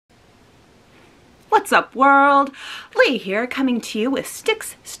What's up, world? Lee here, coming to you with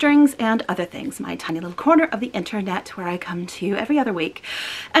sticks, strings, and other things, my tiny little corner of the internet where I come to you every other week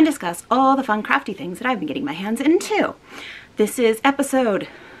and discuss all the fun crafty things that I've been getting my hands into. This is episode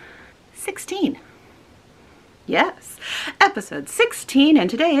 16. Yes, episode 16, and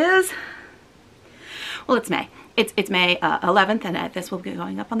today is, well, it's May. It's May 11th, and this will be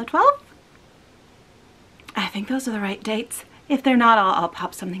going up on the 12th. I think those are the right dates. If they're not, I'll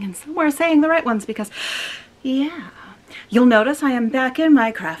pop something in somewhere saying the right ones because, yeah. You'll notice I am back in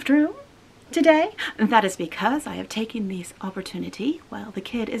my craft room today. And that is because I have taken this opportunity while the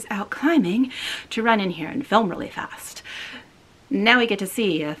kid is out climbing to run in here and film really fast. Now we get to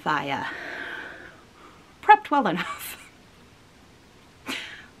see if I prepped well enough.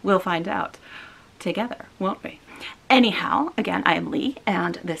 We'll find out together, won't we? Anyhow, again, I am Lee,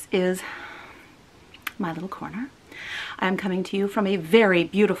 and this is my little corner. I'm coming to you from a very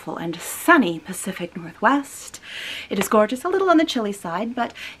beautiful and sunny Pacific Northwest. It is gorgeous, a little on the chilly side,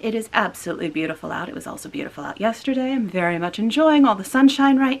 but it is absolutely beautiful out. It was also beautiful out yesterday. I'm very much enjoying all the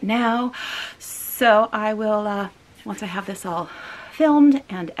sunshine right now. So I will, once I have this all filmed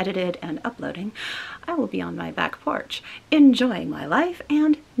and edited and uploading, I will be on my back porch, enjoying my life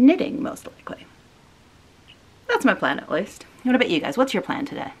and knitting, most likely. That's my plan, at least. What about you guys? What's your plan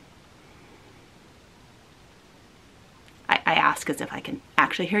today? I ask as if I can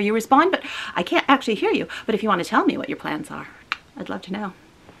actually hear you respond, but I can't actually hear you. But if you want to tell me what your plans are, I'd love to know.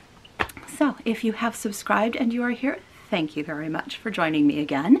 So if you have subscribed and you are here, thank you very much for joining me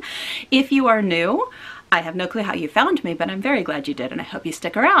again. If you are new, I have no clue how you found me, but I'm very glad you did, and I hope you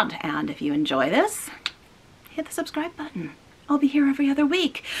stick around. And if you enjoy this, hit the subscribe button. I'll be here every other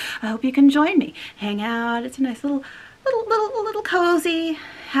week. I hope you can join me. Hang out. It's a nice little cozy,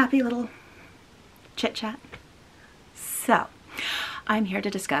 happy little chit-chat. So, I'm here to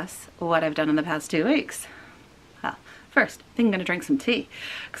discuss what I've done in the past 2 weeks. Well, first, I think I'm going to drink some tea,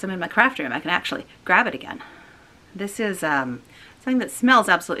 because I'm in my craft room. I can actually grab it again. This is something that smells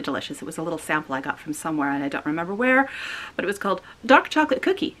absolutely delicious. It was a little sample I got from somewhere, and I don't remember where, but it was called Dark Chocolate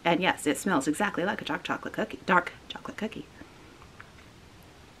Cookie. And yes, it smells exactly like a dark chocolate cookie.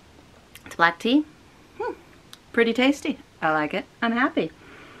 It's black tea. Pretty tasty. I like it. I'm happy.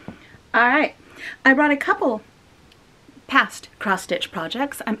 All right. I brought a couple past cross-stitch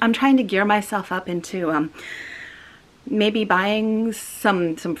projects. I'm trying to gear myself up into maybe buying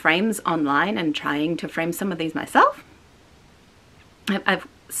some frames online and trying to frame some of these myself. I've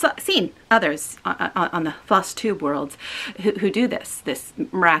seen others on the floss tube worlds who do this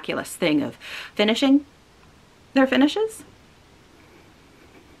miraculous thing of finishing their finishes,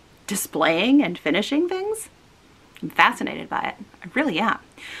 displaying and finishing things. I'm fascinated by it. I really am.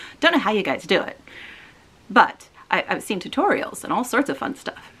 Don't know how you guys do it, but I've seen tutorials and all sorts of fun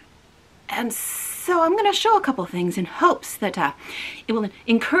stuff. And so I'm going to show a couple things in hopes that it will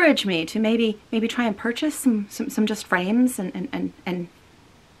encourage me to maybe try and purchase some just frames and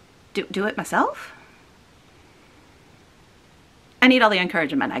do it myself. I need all the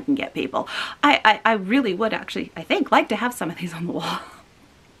encouragement I can get, people. I really would actually, I think, like to have some of these on the wall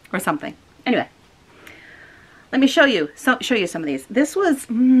or something. Anyway, let me show you some of these. This was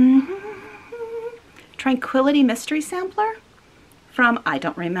Tranquility Mystery Sampler from, I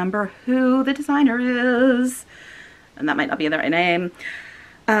don't remember who the designer is, and that might not be their name,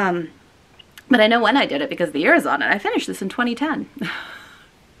 but I know when I did it because the year is on it. I finished this in 2010.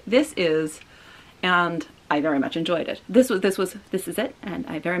 This is, and I very much enjoyed it. This is it, and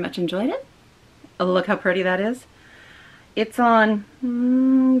I very much enjoyed it. Oh, look how pretty that is. It's on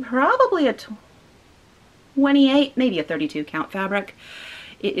probably a 28, maybe a 32 count fabric.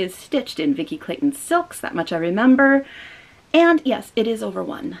 It is stitched in Vicky Clayton silks, that much I remember. And yes, it is over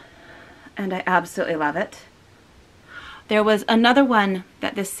 1. And I absolutely love it. There was another one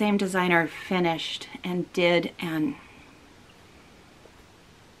that this same designer finished and did, and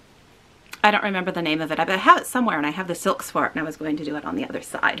I don't remember the name of it. I have it somewhere, and I have the silks for it, and I was going to do it on the other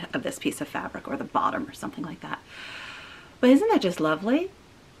side of this piece of fabric, or the bottom, or something like that. But isn't that just lovely?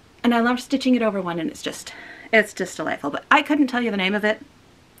 And I love stitching it over 1, and it's just delightful. But I couldn't tell you the name of it.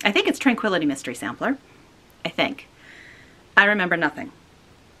 I think it's Tranquility Mystery Sampler. I think. I remember nothing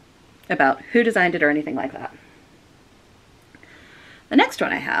about who designed it or anything like that. The next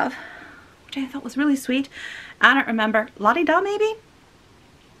one I have, which I thought was really sweet, I don't remember. Lottie Da, maybe?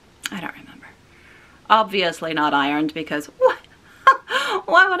 I don't remember. Obviously not ironed, because what?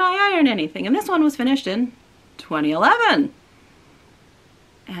 Why would I iron anything? And this one was finished in 2011.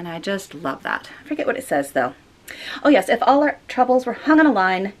 And I just love that. I forget what it says, though. Oh yes, if all our troubles were hung on a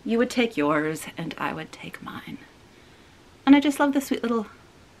line, you would take yours and I would take mine. And I just love the sweet little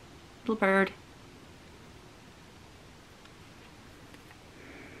bird.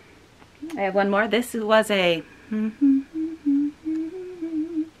 I have one more. This was a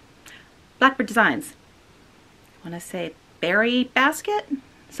Blackbird Designs. I want to say berry basket,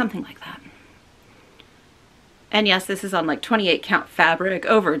 something like that. And yes, this is on like 28 count fabric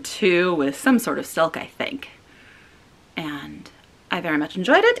over 2 with some sort of silk, I think. And I very much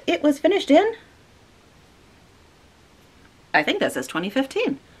enjoyed it. It was finished in, I think this is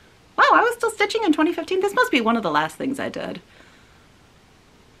 2015. Wow, I was still stitching in 2015. This must be one of the last things I did.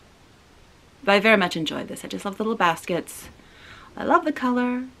 But I very much enjoyed this. I just love the little baskets. I love the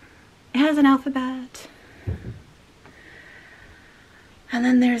color. It has an alphabet. And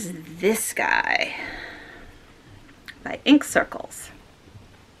then there's this guy by Ink Circles.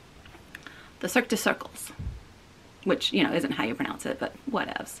 The Cirque de Circles, which, you know, isn't how you pronounce it, but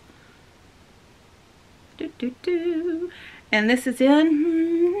whatevs. And this is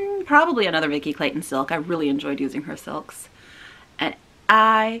in probably another Vicki Clayton silk. I really enjoyed using her silks. And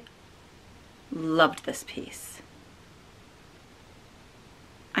I loved this piece.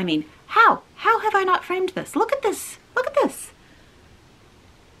 I mean, how? How have I not framed this? Look at this. Look at this.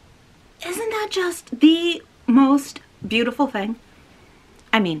 Isn't that just the most beautiful thing?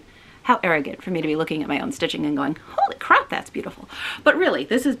 I mean, how arrogant for me to be looking at my own stitching and going, holy crap, that's beautiful. But really,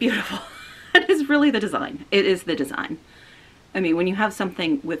 this is beautiful. It is really the design. It is the design. I mean, when you have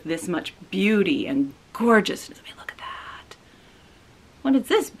something with this much beauty and gorgeousness, I mean, look at that. What is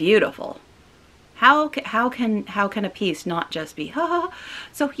this beautiful? How can a piece not just be, ha ha?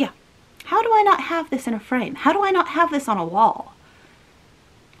 So yeah, how do I not have this in a frame? How do I not have this on a wall?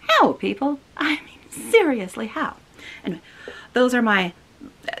 How, people? I mean, seriously, how? Anyway, those are my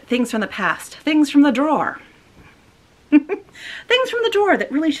things from the past, things from the drawer. Things from the drawer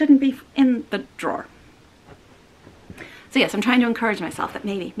that really shouldn't be in the drawer. So yes, I'm trying to encourage myself that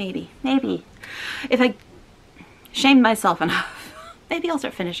maybe, if I shame myself enough, maybe I'll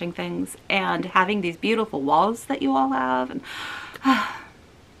start finishing things and having these beautiful walls that you all have. And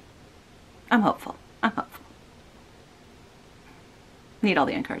I'm hopeful. I'm hopeful. Need all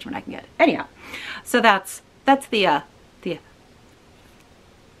the encouragement I can get. Anyhow, so that's the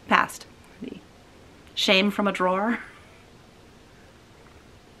past, the shame from a drawer.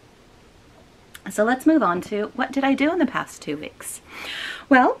 So let's move on to what did I do in the past 2 weeks?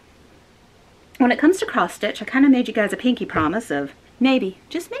 Well, when it comes to cross stitch, I kind of made you guys a pinky promise of maybe,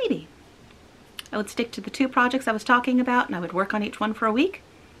 just maybe, I would stick to the 2 projects I was talking about and I would work on each one for a week.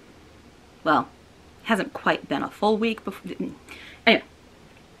 Well, it hasn't quite been a full week before. Anyway,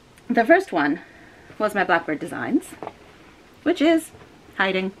 the first one was my Blackbird Designs, which is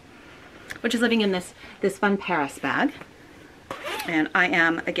hiding, which is living in this fun Paris bag. And I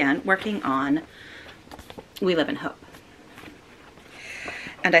am, again, working on We Live in Hope.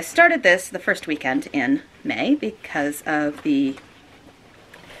 And I started this the first weekend in May because of the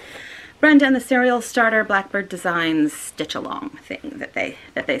Brenda and the Serial Starter Blackbird Designs Stitch Along thing that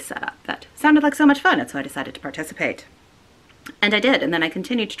they set up. That sounded like so much fun, and so I decided to participate. And I did, and then I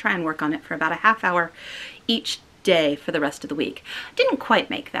continued to try and work on it for about a half hour each day for the rest of the week. Didn't quite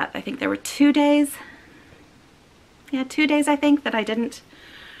make that. I think there were 2 days. Yeah, 2 days I think that I didn't.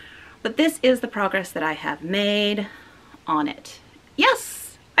 But this is the progress that I have made on it.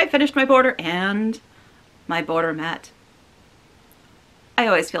 Yes, I finished my border and my border mat. I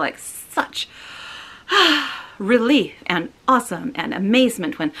always feel like such relief and awesome and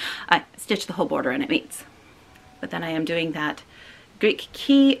amazement when I stitch the whole border and it meets. But then I am doing that Greek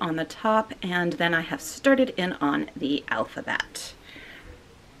key on the top, and then I have started in on the alphabet.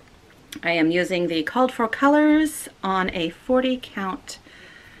 I am using the called for colors on a 40 count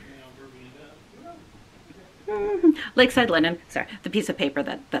Lakeside linen. Sorry, the piece of paper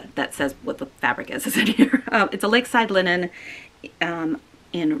that says what the fabric is in here. It's a Lakeside linen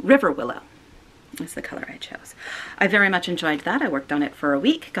in River Willow. That's the color I chose. I very much enjoyed that. I worked on it for a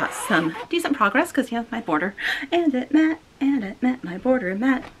week, got some decent progress because, yeah, my border and it met my border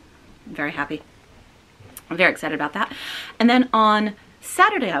mat. I'm very happy. I'm very excited about that. And then on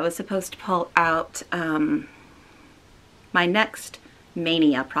Saturday, I was supposed to pull out my next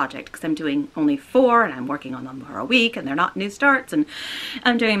Mania project because I'm doing only 4 and I'm working on them for a week and they're not new starts, and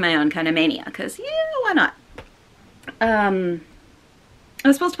I'm doing my own kind of Mania because, yeah, why not? I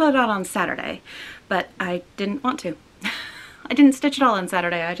was supposed to pull it out on Saturday, but I didn't want to. I didn't stitch it all on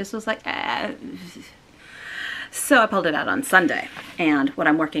Saturday. I just was like, eh. So I pulled it out on Sunday. And what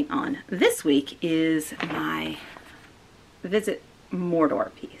I'm working on this week is my Visit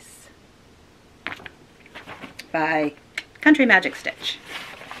Mordor piece by Country Magic Stitch.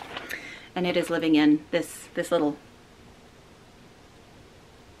 And it is living in this little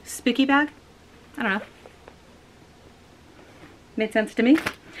spooky bag. I don't know. Made sense to me.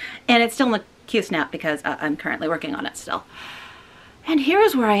 And it's still in the Q-snap because I'm currently working on it still. And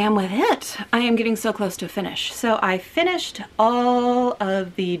here's where I am with it. I am getting so close to a finish. So I finished all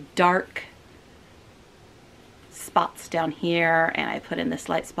of the dark spots down here, and I put in this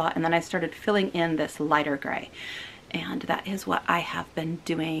light spot, and then I started filling in this lighter gray. And that is what I have been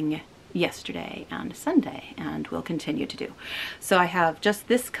doing yesterday and Sunday, and will continue to do. So I have just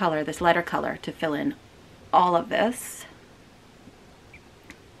this color, this lighter color, to fill in all of this.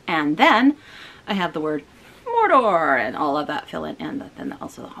 And then I have the word Mordor and all of that fill in, and then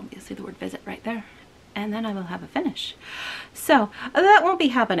also obviously the word visit right there. And then I will have a finish. So that won't be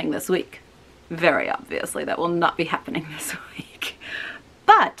happening this week. Very obviously that will not be happening this week.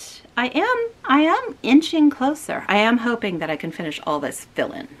 But I am inching closer. I am hoping that I can finish all this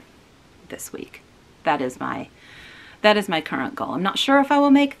fill in this week. That is my current goal. I'm not sure if I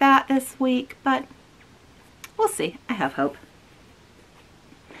will make that this week, but we'll see. I have hope.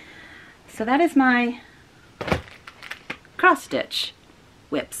 So that is my cross stitch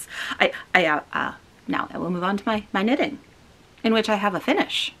whips. Now I will move on to my knitting, in which I have a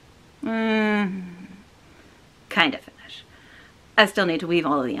finish. Kind of finish. I still need to weave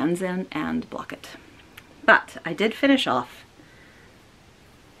all of the ends in and block it. But I did finish off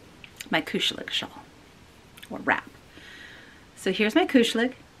my kushlig shawl, or wrap. So here's my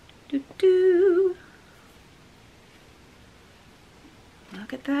kushlig. Doo-doo.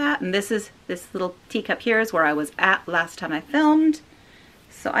 Look at that. And this little teacup here is where I was at last time I filmed.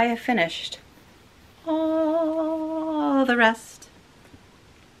 So I have finished all the rest.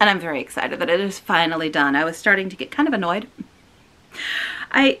 And I'm very excited that it is finally done. I was starting to get kind of annoyed.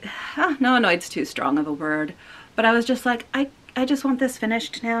 No, annoyed's too strong of a word. But I was just like, I just want this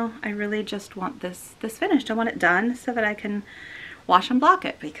finished now. I really just want this finished. I want it done so that I can wash and block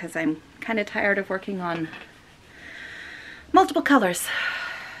it, because I'm kind of tired of working on multiple colors.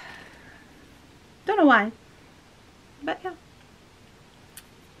 Don't know why, but yeah.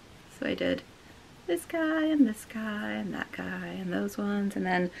 So I did this guy and this guy and that guy and those ones, and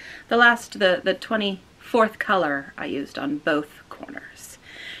then the last, the 24th color I used on both corners.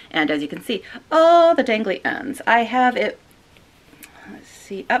 And as you can see, all the dangly ends. I have it, let's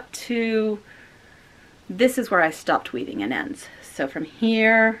see, up to, this is where I stopped weaving in ends. So from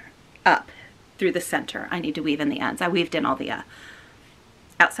here up through the center, I need to weave in the ends. I weaved in all the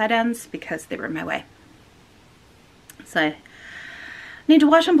outside ends because they were in my way. So I need to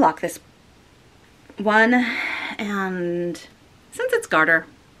wash and block this one, and since it's garter,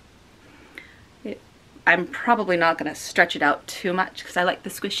 I'm probably not going to stretch it out too much because I like the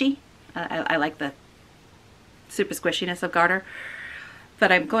squishy. I like the super squishiness of garter,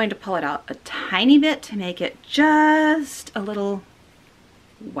 but I'm going to pull it out a tiny bit to make it just a little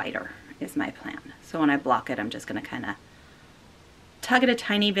whiter is my plan. So when I block it, I'm just going to kind of tug it a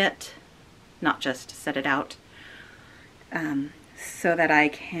tiny bit, not just set it out, so that I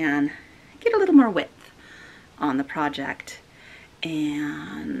can get a little more width on the project.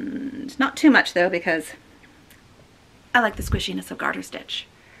 And not too much though, because I like the squishiness of garter stitch.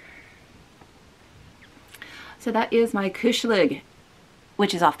 So that is my kushlig,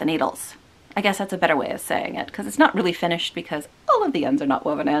 which is off the needles. I guess that's a better way of saying it, because it's not really finished because all of the ends are not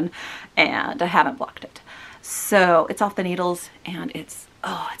woven in and I haven't blocked it. So it's off the needles, and it's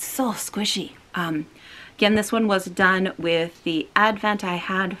so squishy. Again, this one was done with the Advent I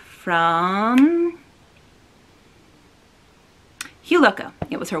had from Hugh Loco.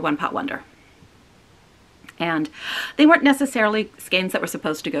 It was her One Pot Wonder. And they weren't necessarily skeins that were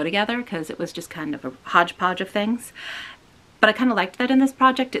supposed to go together, because it was just kind of a hodgepodge of things. But I kind of liked that in this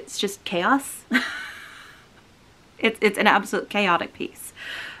project. It's just chaos. It's an absolute chaotic piece,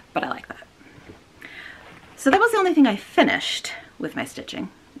 but I like that. So that was the only thing I finished with my stitching.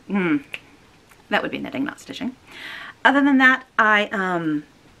 That would be knitting, not stitching. Other than that, I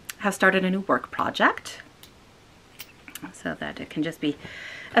have started a new work project, so that it can just be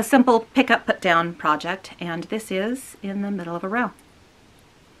a simple pick up, put down project. And this is in the middle of a row,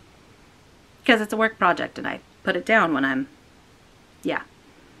 because it's a work project and I put it down when I'm, yeah.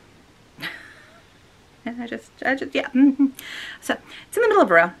 And I just, yeah. So it's in the middle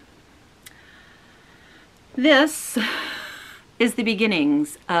of a row. This is the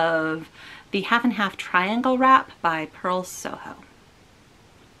beginnings of the half and half triangle wrap by Pearl Soho.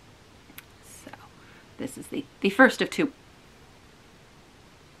 So this is the first of two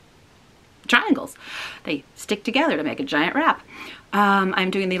triangles. They stick together to make a giant wrap.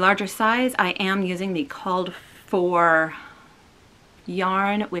 I'm doing the larger size. I am using the called for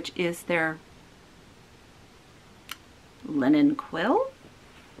yarn, which is their linen quill.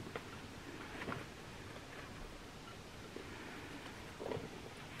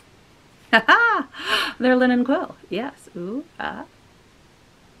 They're linen quill. Yes. Ooh,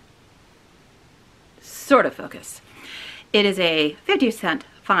 sort of focus. It is a 50%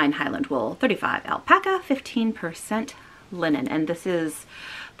 fine Highland wool, 35 alpaca, 15% linen. And this is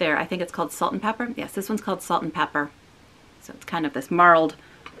their, I think it's called salt and pepper. Yes, this one's called salt and pepper. So it's kind of this marled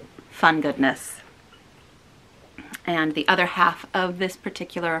fun goodness. And the other half of this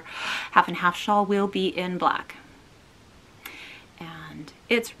particular half and half shawl will be in black. And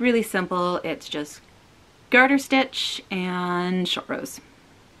it's really simple. It's just garter stitch and short rows.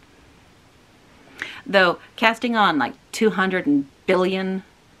 Though casting on like 200 billion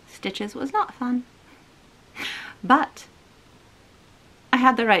stitches was not fun. But I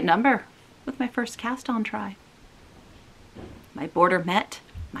had the right number with my first cast on try. My border met,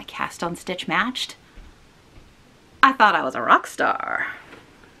 my cast on stitch matched. I thought I was a rock star.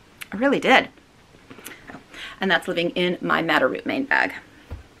 I really did. And that's living in my Matterroot main bag.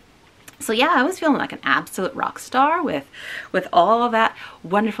 So yeah, I was feeling like an absolute rock star with all of that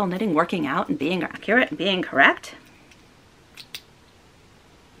wonderful knitting working out and being accurate and being correct.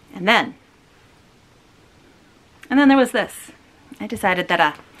 And then there was this. I decided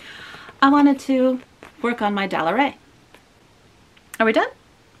that I wanted to work on my Dalaray. Are we done?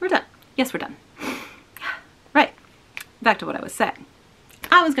 We're done. Yes, we're done. Right. Back to what I was saying.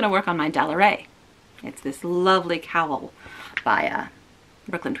 I was going to work on my Dalaray. It's this lovely cowl by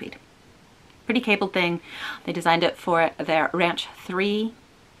Brooklyn Tweed. Pretty cabled thing. They designed it for their Ranch 3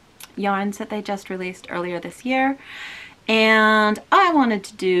 yarns that they just released earlier this year. And I wanted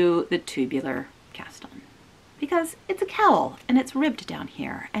to do the tubular cast on because it's a cowl and it's ribbed down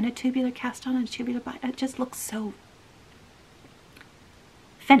here, and a tubular cast on and a tubular bind, it just looks so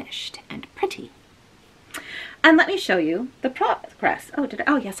finished and pretty. And let me show you the progress. Oh,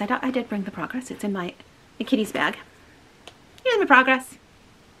 oh yes, I did bring the progress. It's in my kitty's bag. Here's my progress.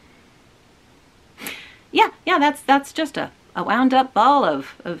 Yeah, that's just a wound up ball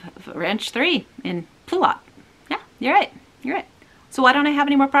of Ranch 3 in Pluot. Yeah, you're right. So why don't I have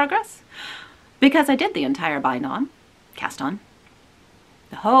any more progress? Because I did the entire bind on, cast on,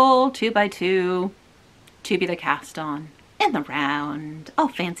 the whole 2x2 tubular cast on in the round, all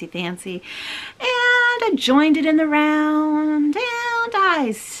fancy, and I joined it in the round, and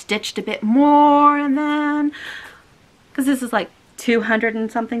I stitched a bit more, and then, because this is like 200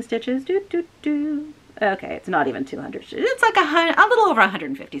 and something stitches, okay, it's not even 200 stitches, it's like a little over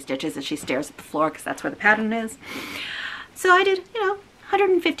 150 stitches as she stares at the floor, because that's where the pattern is. So I did,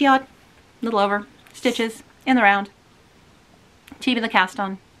 150 odd, little over, stitches in the round, tubular cast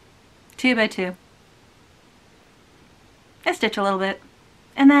on, 2x2. I stitch a little bit,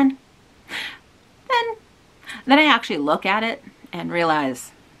 and then I actually look at it and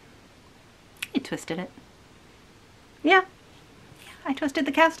realize I twisted it. Yeah, I twisted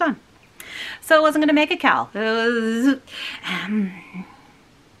the cast on. So it wasn't going to make a cowl. It was,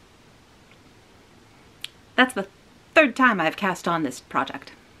 that's the third time I've cast on this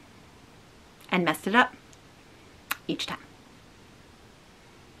project and messed it up each time.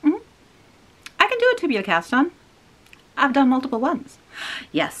 I can do a tubular cast on. I've done multiple ones.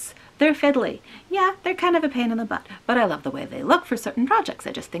 Yes, they're fiddly. Yeah, they're kind of a pain in the butt, but I love the way they look for certain projects.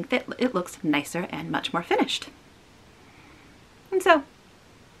 I just think that it looks nicer and much more finished. And so,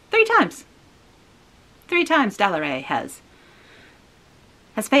 3 times Dalaray has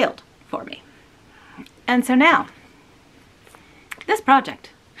failed for me. And so now, this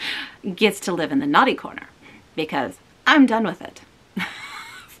project gets to live in the naughty corner because I'm done with it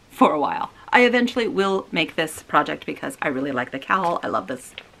for a while. I eventually will make this project because I really like the cowl. I love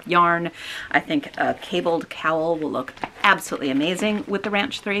this yarn. I think a cabled cowl will look absolutely amazing with the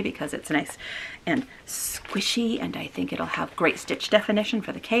Ranch 3 because it's nice and squishy, and I think it'll have great stitch definition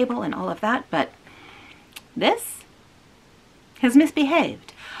for the cable and all of that. But this has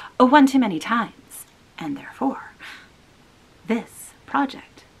misbehaved one too many times, and therefore this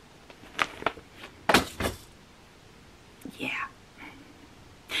project, yeah,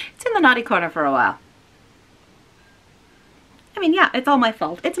 it's in the naughty corner for a while. I mean, yeah, it's all my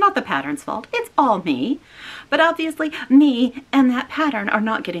fault. It's not the pattern's fault. It's all me. But obviously, me and that pattern are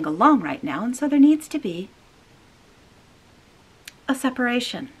not getting along right now, and so there needs to be a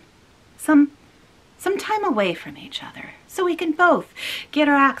separation. Some time away from each other, so we can both get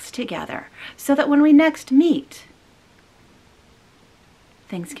our acts together, so that when we next meet,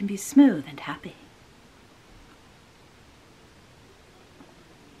 things can be smooth and happy.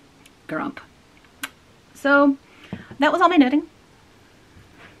 Grump. So that was all my knitting.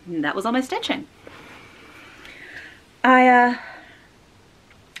 That was all my stitching. I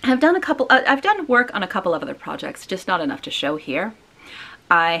have done I've done work on a couple of other projects, just not enough to show here.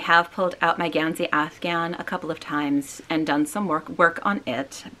 I have pulled out my Ganzi Afghan a couple of times and done some work on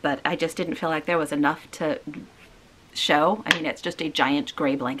it, but I just didn't feel like there was enough to show. I mean, it's just a giant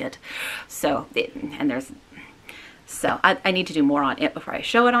gray blanket. So, I need to do more on it before I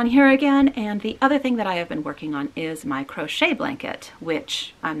show it on here again. And the other thing that I have been working on is my crochet blanket,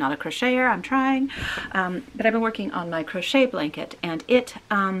 which I'm not a crocheter, I'm trying, but I've been working on my crochet blanket, and it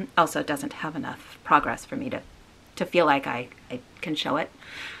also doesn't have enough progress for me to feel like I can show it.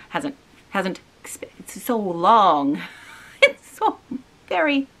 It's so long. It's so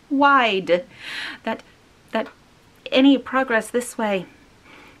very wide that any progress this way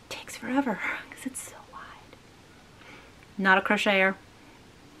takes forever because it's so wide. Not a crocheter.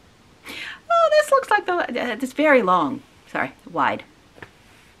 Oh, this looks like it's very long. Sorry, wide.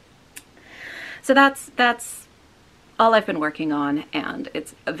 So that's all I've been working on, and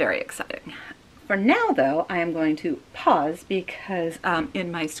it's very exciting. For now, though, I am going to pause because in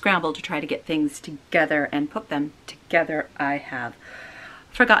my scramble to try to get things together and put them together, I have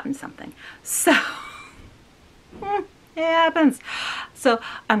forgotten something. So, it happens. So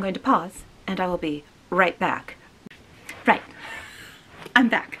I'm going to pause, and I will be right back. Right, I'm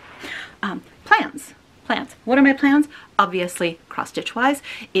back. Plans. What are my plans? Obviously, cross-stitch wise,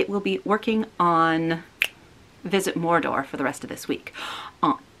 it will be working on Visit Mordor for the rest of this week.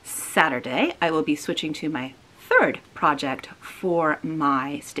 On Saturday, I will be switching to my third project for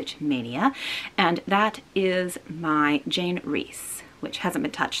my Stitch Mania, and that is my Jane Reese, which hasn't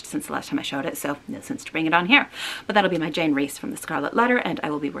been touched since the last time I showed it, so no sense to bring it on here. But that'll be my Jane Reese from the Scarlet Letter, and I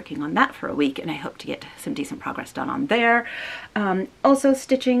will be working on that for a week, and I hope to get some decent progress done on there. Also,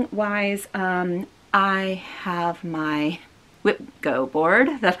 stitching wise, I have my Whip Go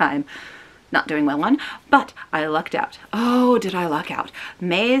board that I'm not doing well on, but I lucked out. Oh, did I luck out.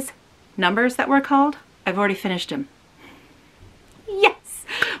 May's numbers that were called, I've already finished them. Yes!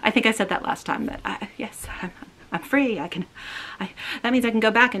 I think I said that last time, but yes, I'm free. That means I can go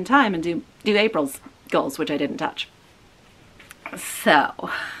back in time and do April's goals, which I didn't touch. So,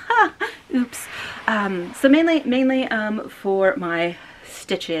 oops. So mainly for my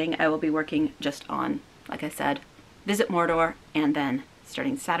stitching, I will be working just on, like I said, Visit Mordor, and then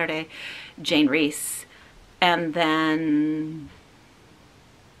starting Saturday, Jane Reese, and then,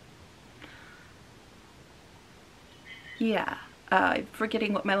 yeah, I'm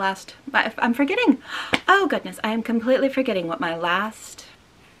forgetting what my last, I'm forgetting, oh goodness, I am completely forgetting what my last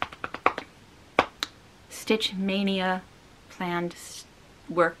Stitch Mania planned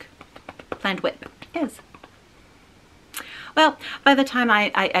whip is. Well, by the time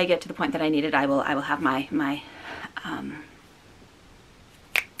I get to the point that I need it, I will have my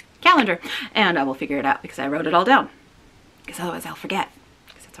calendar, and I will figure it out because I wrote it all down, because otherwise I'll forget,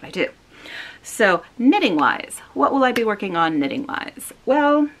 because that's what I do. So knitting wise, what will I be working on knitting wise?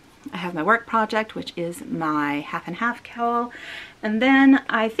 Well, I have my work project, which is my half and half cowl, and then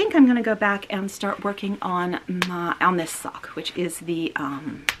I think I'm going to go back and start working on this sock, which is the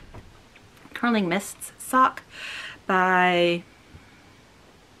Curling Mists sock by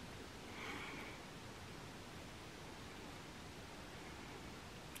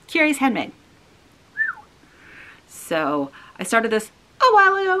Curie's Handmade. So I started this a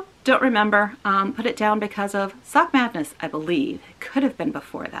while ago, don't remember, put it down because of Sock Madness, I believe. It could have been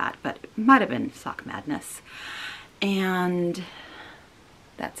before that, but it might have been Sock Madness. And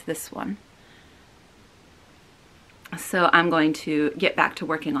that's this one. So I'm going to get back to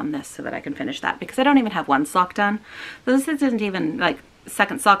working on this so that I can finish that, because I don't even have one sock done. So this isn't even like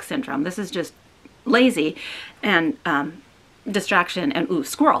second sock syndrome. This is just lazy and distraction and ooh,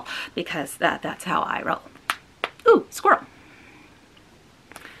 squirrel, because that's how I roll. Ooh, squirrel.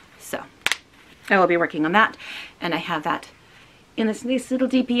 So I will be working on that, and I have that in this nice little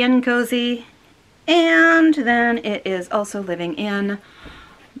DPN cozy, and then it is also living in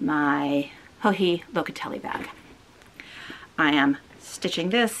my Hohi Locatelli bag. I am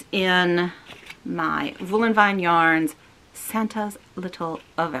stitching this in my Woolen Vine Yarns Santa's Little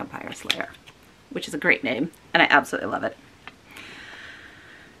Vampire Slayer, which is a great name, and I absolutely love it.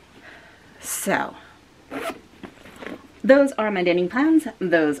 So those are my knitting plans,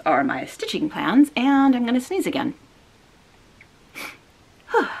 those are my stitching plans, and I'm going to sneeze again.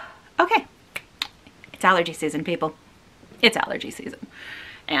 Okay, it's allergy season, people. It's allergy season.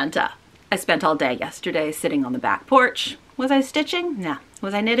 And I spent all day yesterday sitting on the back porch. Was I stitching? No.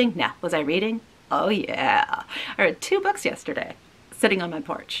 Was I knitting? No. Was I reading? Oh yeah. I read 2 books yesterday sitting on my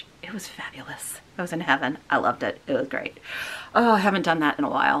porch. It was fabulous. I was in heaven. I loved it. It was great. Oh, I haven't done that in a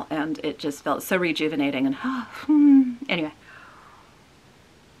while, and it just felt so rejuvenating. And anyway.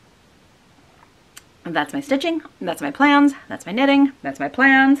 That's my stitching, that's my plans, that's my knitting, that's my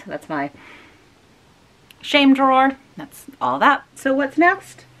plans, that's my shame drawer, that's all that. So what's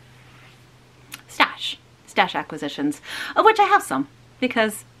next? Stash. Stash acquisitions, of which I have some,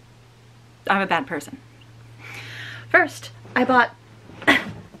 because I'm a bad person. First, I bought,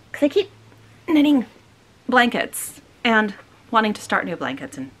 because I keep knitting blankets and wanting to start new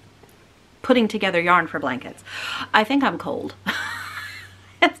blankets and putting together yarn for blankets. I think I'm cold.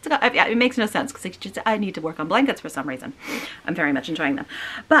 It makes no sense because I need to work on blankets for some reason. I'm very much enjoying them.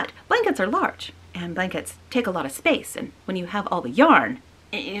 But blankets are large and blankets take a lot of space, and when you have all the yarn,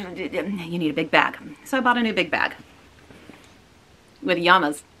 you need a big bag. So I bought a new big bag with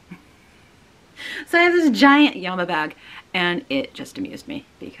yamas. So I have this giant yama bag, and it just amused me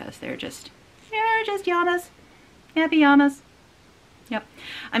because they're just yamas. Happy yamas. Yep.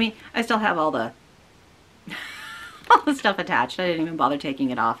 I mean, I still have all the stuff attached. I didn't even bother taking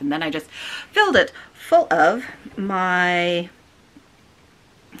it off. And then I just filled it full of my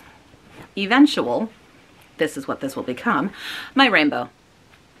eventual, this is what this will become, my rainbow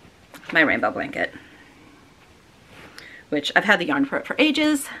blanket, which I've had the yarn for it for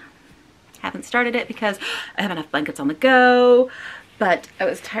ages. Haven't started it because I have enough blankets on the go, but I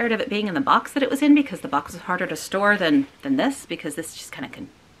was tired of it being in the box that it was in because the box is harder to store than this, because this just kind of can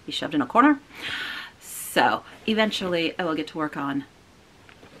be shoved in a corner. So eventually I will get to work on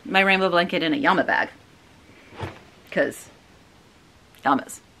my rainbow blanket in a yama bag, because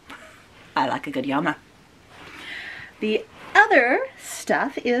yamas. I like a good yama. The other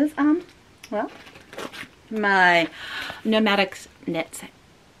stuff is, well, my Nomadics Knits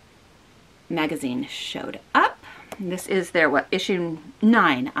magazine showed up. This is their, issue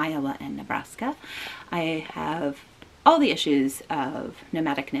 9, Iowa and Nebraska. I have all the issues of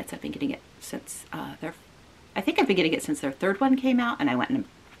Nomadic Knits. I've been getting it since I think I've been getting it since their 3rd one came out, and I went and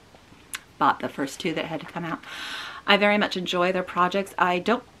bought the first 2 that had to come out. I very much enjoy their projects. I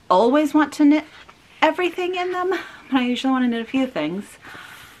don't always want to knit everything in them, but I usually want to knit a few things.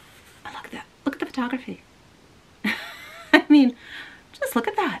 But look at that. Look at the photography. I mean, just look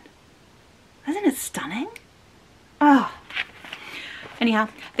at that. Isn't it stunning? Oh. Anyhow,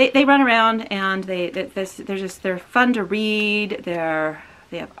 they run around, and they're fun to read.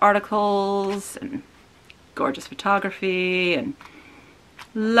 They have articles and gorgeous photography and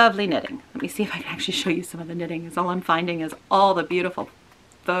lovely knitting. Let me see if I can actually show you some of the knitting. It's all I'm finding is all the beautiful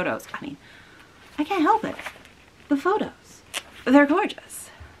photos. I mean, I can't help it. The photos, they're gorgeous.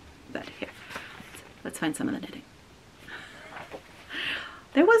 But here, let's find some of the knitting.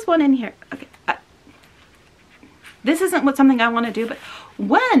 There was one in here. Okay, this isn't something I want to do, but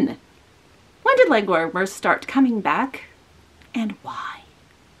when did legwarmers start coming back, and why?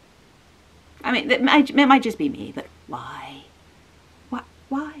 I mean, it might just be me, but why?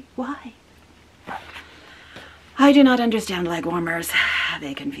 Why? I do not understand legwarmers.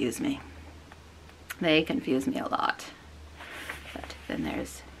 They confuse me. They confuse me a lot. But then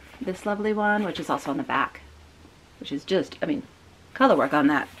there's this lovely one, which is also on the back, which is just, I mean, color work on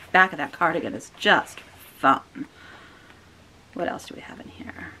that back of that cardigan is just fun. What else do we have in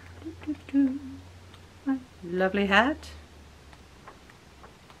here? My lovely hat.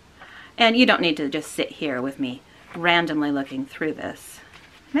 And you don't need to just sit here with me randomly looking through this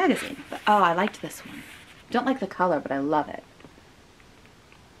magazine. But, oh, I liked this one. Don't like the color, but I love it.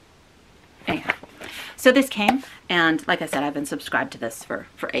 Anyhow, so this came, and like I said, I've been subscribed to this for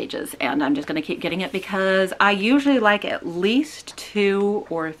ages, and I'm just going to keep getting it because I usually like at least 2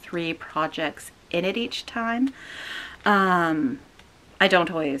 or 3 projects in it each time. I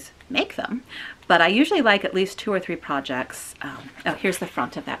don't always make them, but I usually like at least 2 or 3 projects. Oh, here's the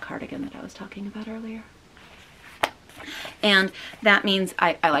front of that cardigan that I was talking about earlier. And that means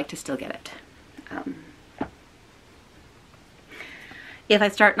I like to still get it. If I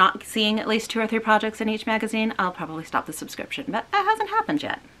start not seeing at least 2 or 3 projects in each magazine, I'll probably stop the subscription, but that hasn't happened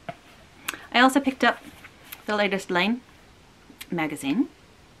yet. I also picked up the latest Lane magazine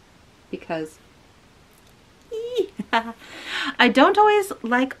because I don't always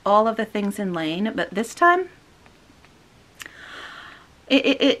like all of the things in Lane, but this time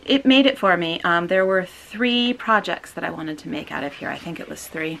it made it for me. There were 3 projects that I wanted to make out of here. I think it was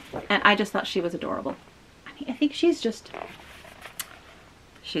 3, and I just thought she was adorable. I mean, I think she's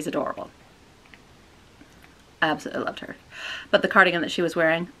adorable. I absolutely loved her. But the cardigan that she was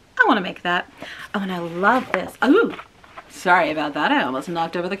wearing, I want to make that. Oh, and I love this. Oh, sorry about that. I almost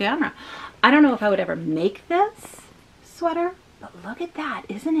knocked over the camera. I don't know if I would ever make this sweater, but look at that.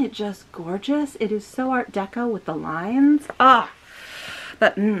 Isn't it just gorgeous? It is so Art Deco with the lines. Ah, oh,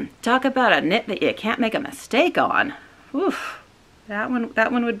 but talk about a knit that you can't make a mistake on. Oof. That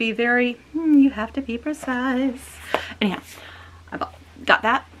one would be very, you have to be precise. Anyhow, got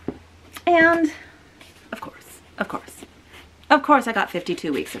that. And of course I got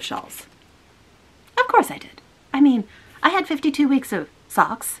 52 weeks of shawls. Of course I did. I mean, I had 52 weeks of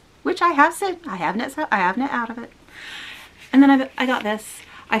socks, which I have said, I have knit out of it. And then I got this.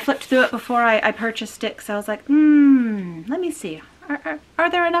 I flipped through it before I purchased it, because I was like, let me see. Are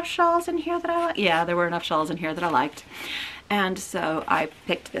there enough shawls in here that I like? Yeah, there were enough shawls in here that I liked. And so I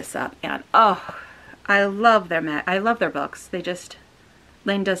picked this up, and oh, I love their books.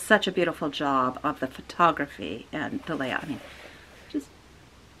 Lane does such a beautiful job of the photography and the layout. I mean, just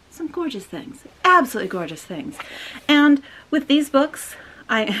some gorgeous things, absolutely gorgeous things. And with these books,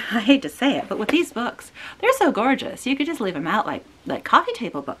 I hate to say it, but with these books, they're so gorgeous. You could just leave them out like coffee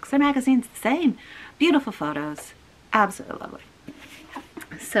table books. Their magazine's the same. Beautiful photos, absolutely lovely.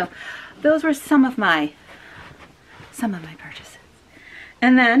 So those were some of my purchases.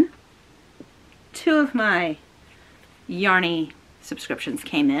 And then 2 of my Yarny subscriptions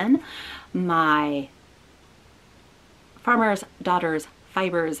came in. My Farmer's Daughters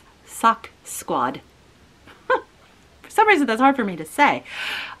Fibers Sock Squad, for some reason that's hard for me to say,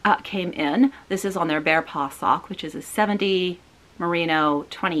 came in. This is on their Bear Paw sock, which is a 70 merino,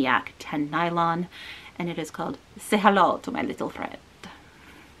 20 yak, 10 nylon, and it is called Say Hello to My Little Friend.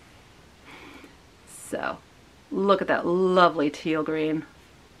 So look at that lovely teal green.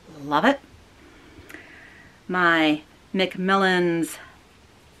 Love it. My Macmillan's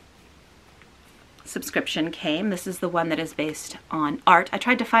subscription came. This is the one that is based on art. I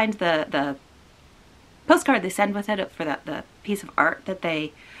tried to find the postcard they send with it for the piece of art that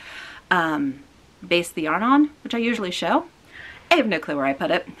they base the yarn on, which I usually show. I have no clue where I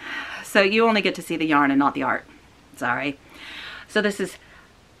put it. So you only get to see the yarn and not the art. Sorry. So this is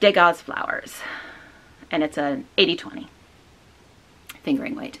Degas Flowers, and it's an 80/20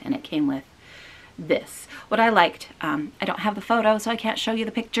 fingering weight, and it came with this. What I liked, I don't have the photo, so I can't show you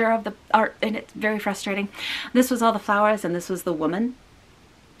the picture of the art, and it's very frustrating. This was all the flowers, and this was the woman.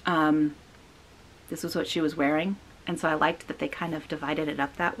 This was what she was wearing, and so I liked that they kind of divided it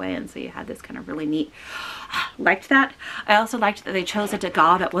up that way, and so you had this kind of really neat, liked that. I also liked that they chose a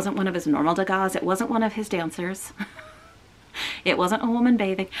Degas that wasn't one of his normal Degas. It wasn't one of his dancers. It wasn't a woman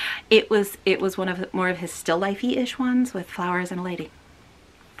bathing. It was one of more of his still lifey-ish ones with flowers and a lady.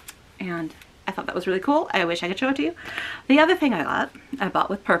 And I thought that was really cool. I wish I could show it to you. The other thing I bought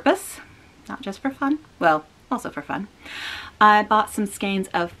with purpose, not just for fun, well, also for fun. I bought some skeins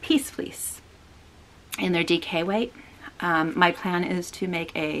of Peace Fleece in their DK weight. My plan is to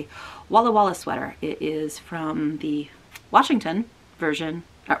make a Walla Walla sweater. It is from the Washington version,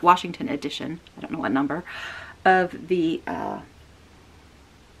 or Washington edition, I don't know what number, of the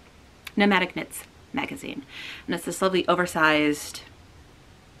Nomadic Knits magazine. And it's this lovely oversized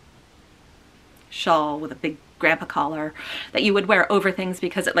shawl with a big grandpa collar that you would wear over things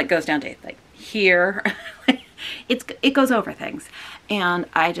because it like goes down to like here. It goes over things, and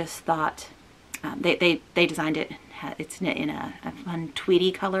I just thought they designed it. It's knit in a fun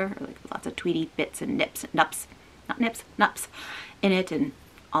tweedy color, like lots of tweedy bits and nips, nups in it, and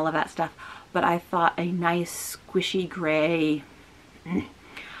all of that stuff. But I thought a nice squishy gray.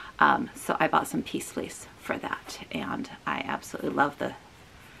 So I bought some Peace Fleece for that, and I absolutely love the.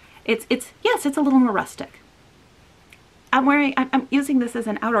 Yes, it's a little more rustic. I'm using this as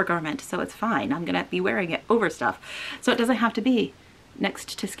an outer garment, so it's fine. I'm gonna be wearing it over stuff, so it doesn't have to be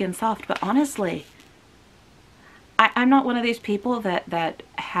next to Skin Soft. But honestly, I'm not one of these people that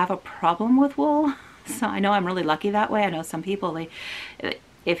have a problem with wool. So I know I'm really lucky that way. I know some people,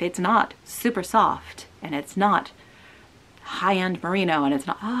 if it's not super soft and it's not high-end merino and it's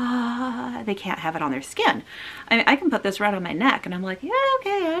not, they can't have it on their skin. I mean, I can put this right on my neck and I'm like, yeah,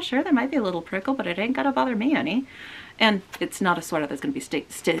 okay, yeah, sure, there might be a little prickle, but it ain't gonna bother me any. And it's not a sweater that's gonna be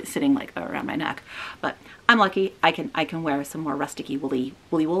sitting like around my neck. But I'm lucky, I can wear some more rusticy woolly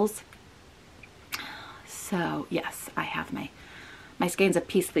wools. So yes, I have my skeins of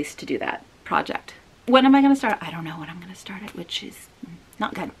Peace Fleece to do that project. When am I gonna start? I don't know when I'm gonna start it, which is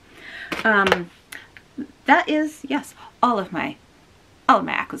not good. That is, yes, all of my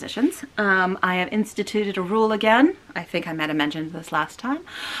acquisitions. I have instituted a rule again, I think I might have mentioned this last time,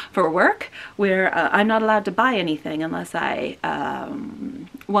 for work, where I'm not allowed to buy anything unless I,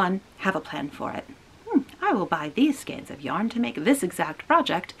 one, have a plan for it. I will buy these skeins of yarn to make this exact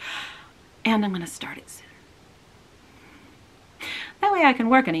project, and I'm going to start it soon. That way I can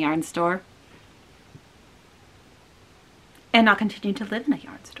work in a yarn store and not continue to live in a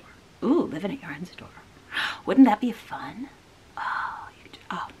yarn store. Ooh, live in a yarn store. Wouldn't that be fun?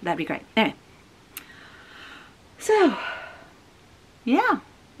 Oh, that'd be great. Anyway, so yeah,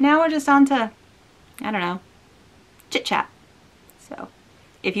 now we're just on to, I don't know, chit chat. So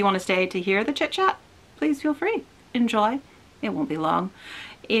if you want to stay to hear the chit chat, please feel free. Enjoy. It won't be long.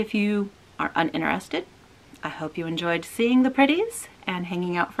 If you are uninterested, I hope you enjoyed seeing the pretties and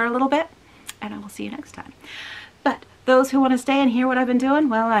hanging out for a little bit, and I will see you next time. But those who want to stay and hear what I've been doing,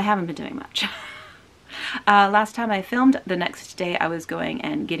 well, I haven't been doing much. Last time I filmed, the next day I was going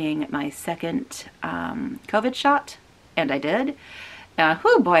and getting my second COVID shot, and I did.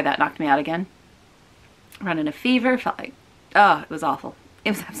 Whew, boy, that knocked me out again. Running a fever, felt like, oh, it was awful.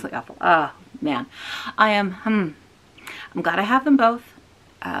 It was absolutely awful. Oh, man. I'm glad I have them both.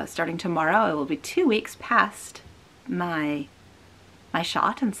 Starting tomorrow, it will be 2 weeks past my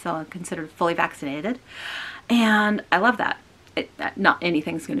shot, and so I'm considered fully vaccinated. And I love that. Not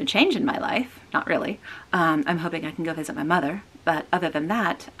anything's going to change in my life, not really. I'm hoping I can go visit my mother, but other than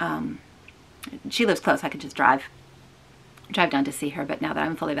that, she lives close. I could just drive down to see her. But now that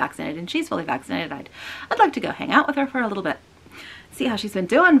I'm fully vaccinated and she's fully vaccinated, I'd like to go hang out with her for a little bit, see how she's been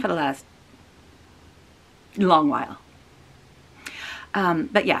doing for the last long while.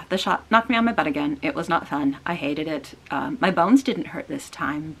 But yeah, the shot knocked me on my butt again. It was not fun. I hated it. My bones didn't hurt this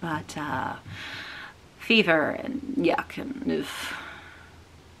time, but fever and yuck and oof.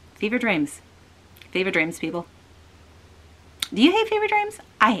 Fever dreams. Fever dreams, people. Do you hate fever dreams?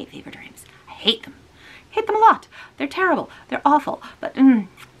 I hate fever dreams. I hate them. Hate them a lot. They're terrible. They're awful. But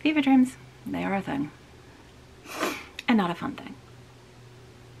fever dreams, they are a thing. And not a fun thing.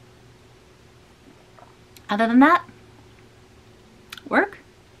 Other than that, work,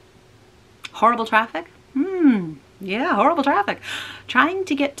 horrible traffic. Yeah, horrible traffic. Trying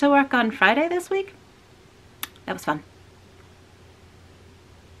to get to work on Friday this week, that was fun.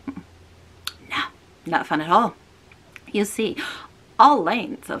 No, not fun at all. You see, all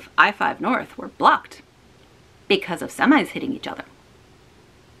lanes of I-5 North were blocked because of semis hitting each other.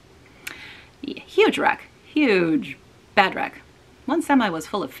 Yeah, huge wreck, huge bad wreck. One semi was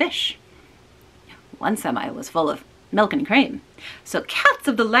full of fish. One semi was full of milk and cream. So cats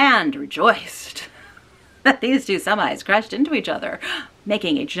of the land rejoiced that these two semis crashed into each other,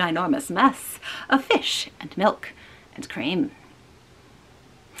 making a ginormous mess of fish and milk and cream.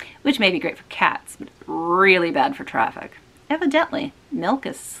 Which may be great for cats, but really bad for traffic. Evidently, milk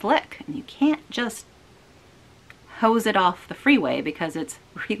is slick, and you can't just hose it off the freeway because it's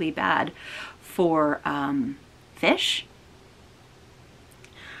really bad for fish.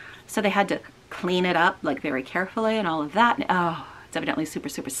 So they had to clean it up like very carefully and all of that. And, oh, it's evidently super,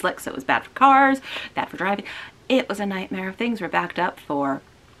 super slick, so it was bad for cars, bad for driving. It was a nightmare. Things were backed up for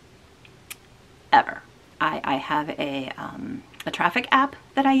ever. I have a traffic app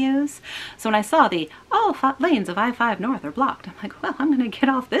that I use. So when I saw all 5 lanes of I-5 North are blocked, I'm like, well, I'm going to get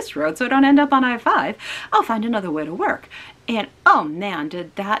off this road so I don't end up on I-5. I'll find another way to work. And oh man,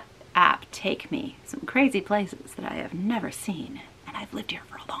 did that app take me some crazy places that I have never seen. And I've lived here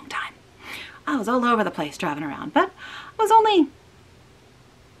for a long time. I was all over the place driving around, but I was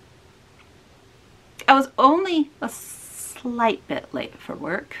only a slight bit late for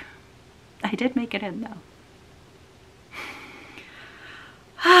work. I did make it in though.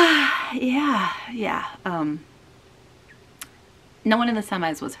 Yeah. No one in the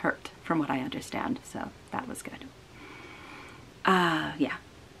semis was hurt from what I understand, so that was good. Yeah.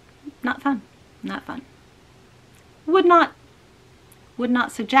 Not fun. Not fun. Would not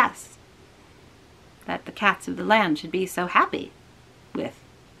suggest that the cats of the land should be so happy with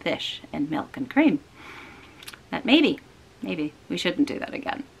fish and milk and cream. That maybe we shouldn't do that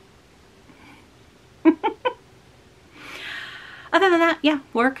again. Other than that, yeah,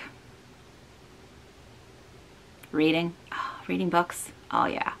 work. Reading. Oh, reading books. Oh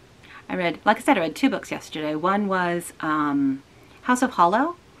yeah. Like I said, I read 2 books yesterday. One was House of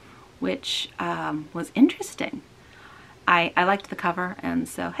Hollow, which was interesting. I liked the cover, and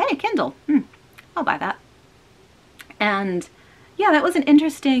so, hey, Kindle. I'll buy that. And yeah, that was an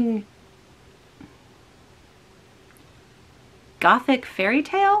interesting Gothic fairy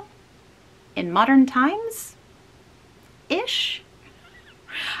tale in modern times-ish.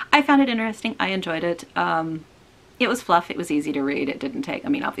 I found it interesting. I enjoyed it. It was fluff. It was easy to read. It didn't take, I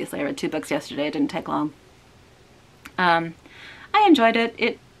mean, obviously I read 2 books yesterday. It didn't take long. I enjoyed it.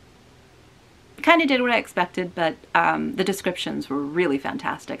 It kind of did what I expected, but the descriptions were really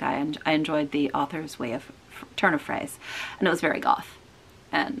fantastic. I enjoyed the author's way of turn of phrase, and it was very goth,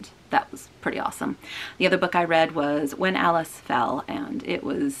 and that was pretty awesome. The other book I read was When Alice Fell, and it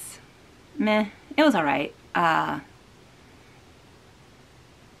was meh. It was all right.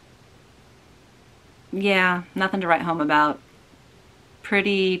 Yeah, nothing to write home about.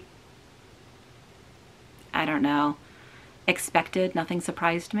 Pretty, I don't know. expected. Nothing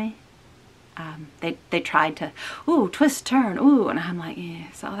surprised me. They tried to, ooh, twist, turn, ooh, and I'm like,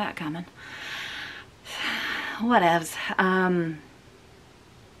 yeah, saw that coming. Whatevs.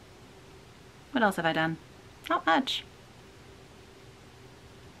 What else have I done? Not much.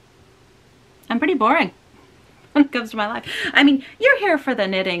 I'm pretty boring when it comes to my life. I mean, you're here for the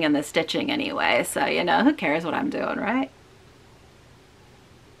knitting and the stitching anyway, so, you know, who cares what I'm doing, right?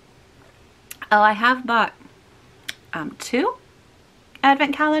 Oh, I have bought 2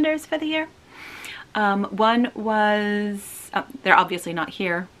 advent calendars for the year. One was, they're obviously not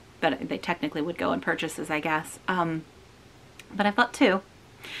here, but they technically would go in purchases, I guess. But I've got 2.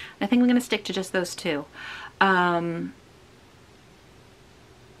 I think I'm going to stick to just those 2.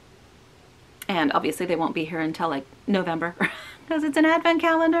 And obviously they won't be here until like November because it's an advent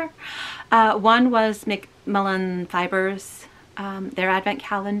calendar. One was McMullen Fibers, their advent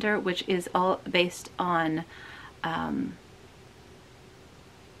calendar, which is all based on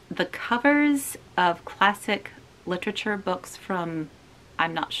the covers of classic literature books from,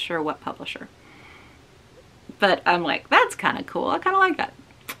 I'm not sure what publisher. But I'm like, that's kind of cool. I kind of like that.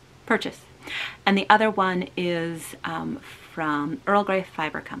 Purchase. And the other one is from Earl Grey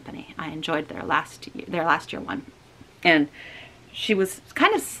Fiber Company. I enjoyed their last year one. And she was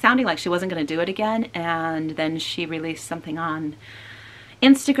kind of sounding like she wasn't going to do it again. And then she released something on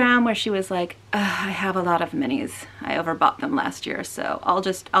Instagram where she was like, I have a lot of minis. I overbought them last year. So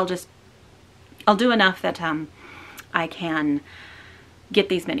I'll do enough that I can get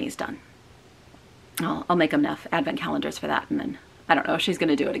these minis done. I'll make enough advent calendars for that, and then I don't know if she's going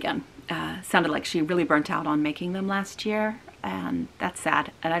to do it again. Sounded like she really burnt out on making them last year, and that's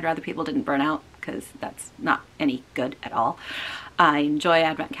sad. And I'd rather people didn't burn out because that's not any good at all. I enjoy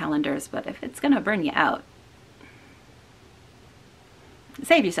advent calendars, but if it's going to burn you out,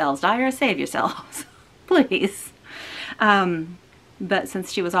 save yourselves, dyers, save yourselves, please. But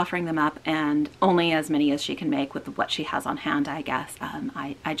since she was offering them up and only as many as she can make with what she has on hand, I guess,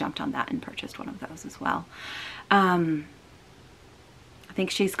 I jumped on that and purchased one of those as well. I think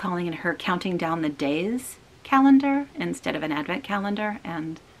she's calling it her counting down the days calendar instead of an advent calendar,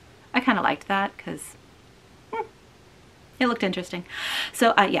 and I kind of liked that because it looked interesting.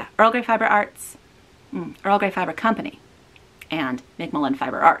 So yeah, Earl Grey Fiber Arts, Earl Grey Fiber Company, and McMullen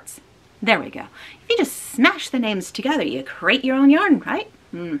Fiber Arts. There we go. If you just smash the names together, you create your own yarn, right?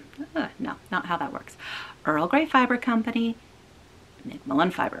 No, not how that works. Earl Grey Fiber Company,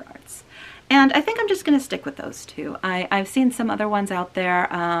 McMullen Fiber Arts. And I think I'm just going to stick with those 2. I've seen some other ones out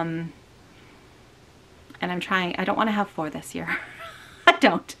there, and I'm trying. I don't want to have 4 this year. I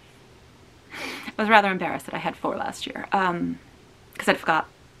don't. I was rather embarrassed that I had 4 last year, because I forgot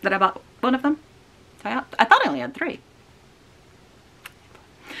that I bought one of them. So I thought I only had 3.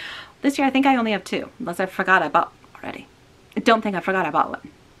 This year I think I only have 2, unless I forgot I bought already. I don't think I forgot I bought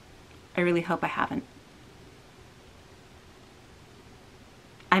one. I really hope I haven't.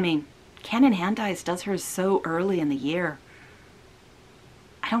 I mean, Canon Hand Dyes does hers so early in the year.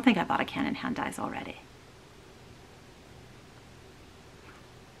 I don't think I bought a Canon Hand Dyes already.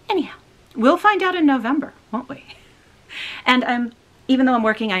 Anyhow, we'll find out in November, won't we? And even though I'm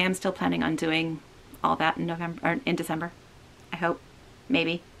working, I am still planning on doing all that in November or in December. I hope,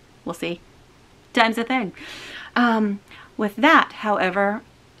 maybe. We'll see. Time's a thing. With that, however,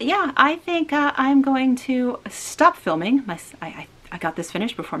 yeah, I think I'm going to stop filming. I got this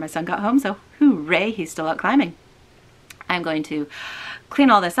finished before my son got home, so hooray, he's still out climbing. I'm going to clean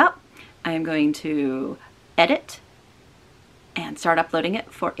all this up. I am going to edit and start uploading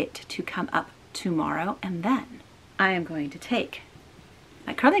it for it to come up tomorrow, and then I am going to take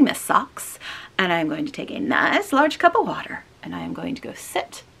my curling mist socks and I'm going to take a nice large cup of water and I am going to go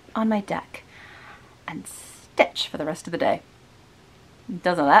sit on my deck and stitch for the rest of the day.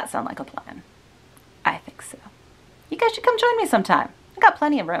 Doesn't that sound like a plan? I think so. You guys should come join me sometime. I got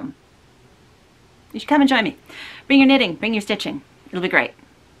plenty of room. You should come and join me. Bring your knitting, bring your stitching. It'll be great.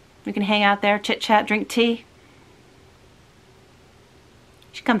 We can hang out there, chit chat, drink tea. You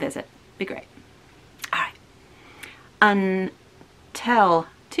should come visit. Be great. All right. Until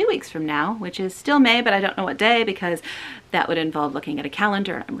 2 weeks from now, which is still May, but I don't know what day because that would involve looking at a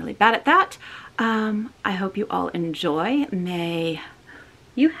calendar and I'm really bad at that. I hope you all enjoy. May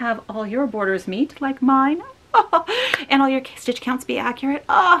you have all your borders meet like mine. And all your stitch counts be accurate.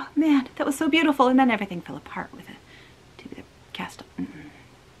 Oh man, that was so beautiful. And then everything fell apart with it. To the cast.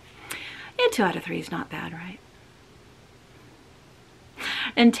 Yeah, 2 out of 3 is not bad, right?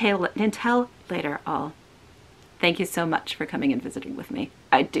 Until later, all. Thank you so much for coming and visiting with me.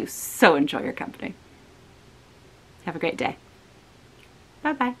 I do so enjoy your company. Have a great day.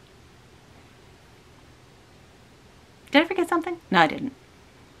 Bye-bye. Did I forget something? No, I didn't.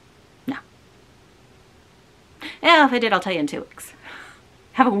 No. Yeah, if I did, I'll tell you in 2 weeks.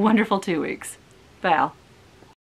 Have a wonderful 2 weeks. Bye all.